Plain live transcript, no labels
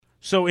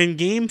So in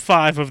Game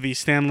 5 of the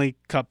Stanley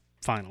Cup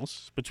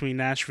Finals between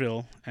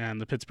Nashville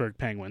and the Pittsburgh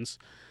Penguins,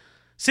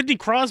 Sidney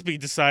Crosby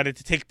decided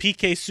to take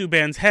PK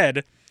Subban's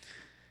head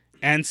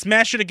and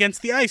smash it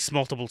against the ice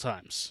multiple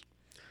times.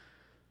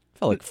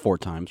 Felt like 4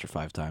 times or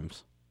 5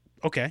 times.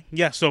 Okay,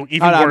 yeah, so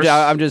even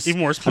worse.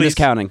 Even worse, please.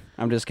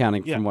 I'm just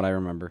counting from what I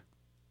remember.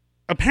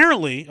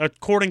 Apparently,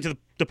 according to the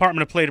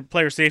Department of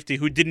Player Safety,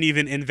 who didn't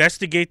even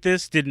investigate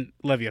this, didn't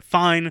levy a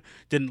fine,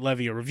 didn't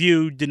levy a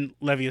review, didn't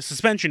levy a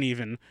suspension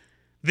even,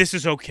 this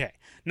is okay.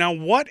 Now,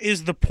 what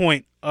is the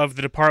point of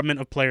the Department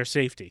of Player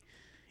Safety?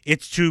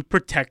 It's to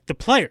protect the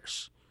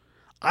players.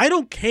 I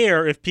don't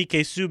care if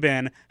PK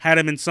Subban had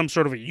him in some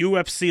sort of a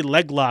UFC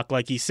leg lock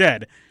like he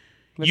said.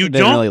 It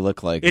didn't really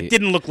look like it.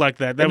 Didn't look like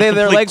that. That was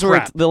their legs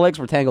crap. The legs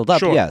were tangled up,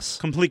 sure, yes.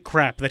 Complete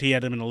crap that he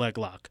had him in a leg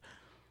lock.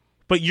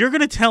 But you're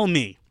going to tell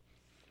me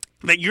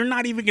that you're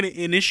not even going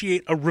to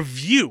initiate a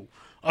review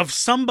of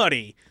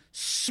somebody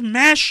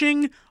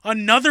smashing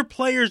another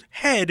player's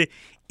head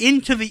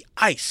into the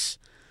ice.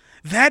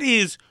 That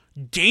is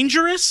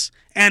dangerous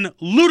and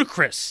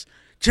ludicrous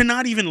to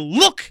not even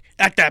look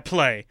at that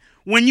play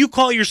when you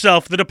call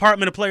yourself the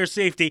Department of Player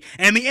Safety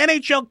and the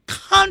NHL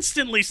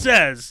constantly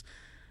says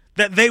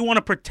that they want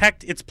to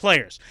protect its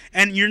players.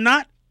 And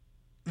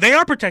they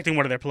are protecting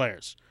one of their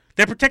players.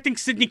 They're protecting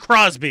Sidney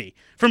Crosby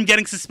from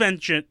getting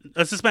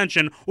a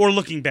suspension or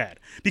looking bad.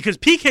 Because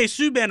PK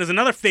Subban is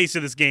another face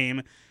of this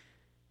game,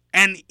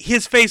 and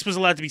his face was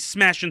allowed to be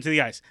smashed into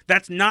the ice.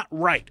 That's not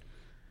right.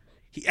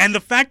 And the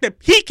fact that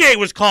PK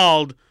was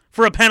called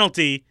for a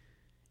penalty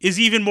is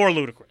even more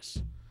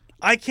ludicrous.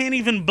 I can't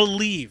even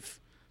believe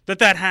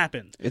that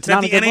happened. It's that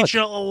not the a good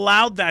NHL look.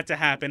 allowed that to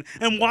happen.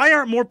 And why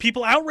aren't more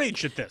people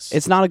outraged at this?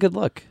 It's not a good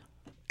look.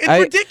 It's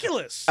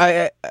ridiculous.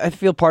 I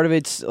feel part of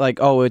it's like,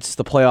 it's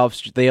the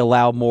playoffs. They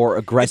allow more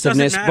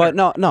aggressiveness. But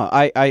no,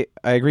 I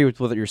agree with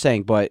what you're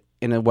saying. But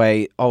in a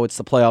way, it's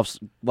the playoffs.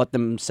 Let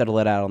them settle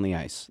it out on the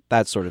ice.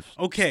 That sort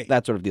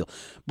of deal.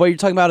 But you're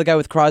talking about a guy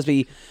with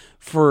Crosby.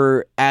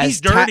 For as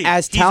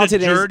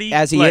talented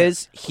as he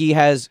is, he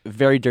has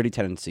very dirty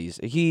tendencies.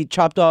 He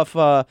chopped off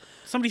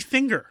somebody's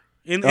finger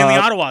in the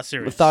Ottawa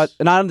series. Not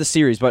in the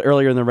series, but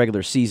earlier in the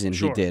regular season,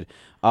 he did.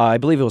 I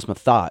believe it was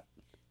Mathot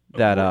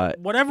that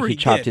whatever he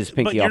chopped his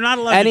pinky but off. You're not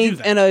allowed to do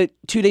that. And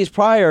 2 days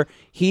prior,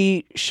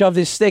 he shoved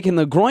his stick in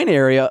the groin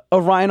area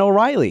of Ryan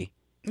O'Reilly.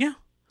 Yeah,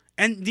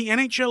 and the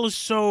NHL is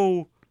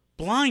so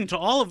blind to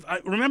all of.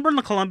 Remember in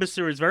the Columbus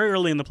series, very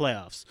early in the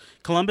playoffs,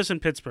 Columbus and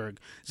Pittsburgh,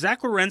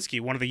 Zach Werenski,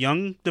 one of the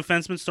young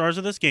defenseman stars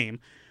of this game,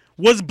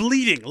 was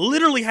bleeding.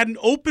 Literally had an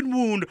open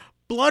wound.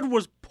 Blood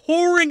was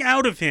pouring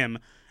out of him,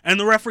 and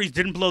the referees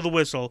didn't blow the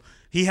whistle.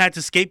 He had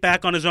to skate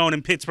back on his own,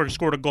 and Pittsburgh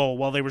scored a goal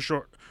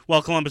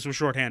while Columbus was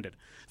shorthanded.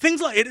 Things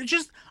like it.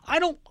 I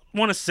don't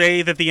want to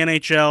say that the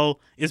NHL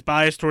is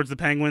biased towards the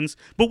Penguins,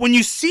 but when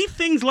you see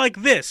things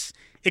like this,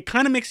 it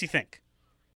kind of makes you think.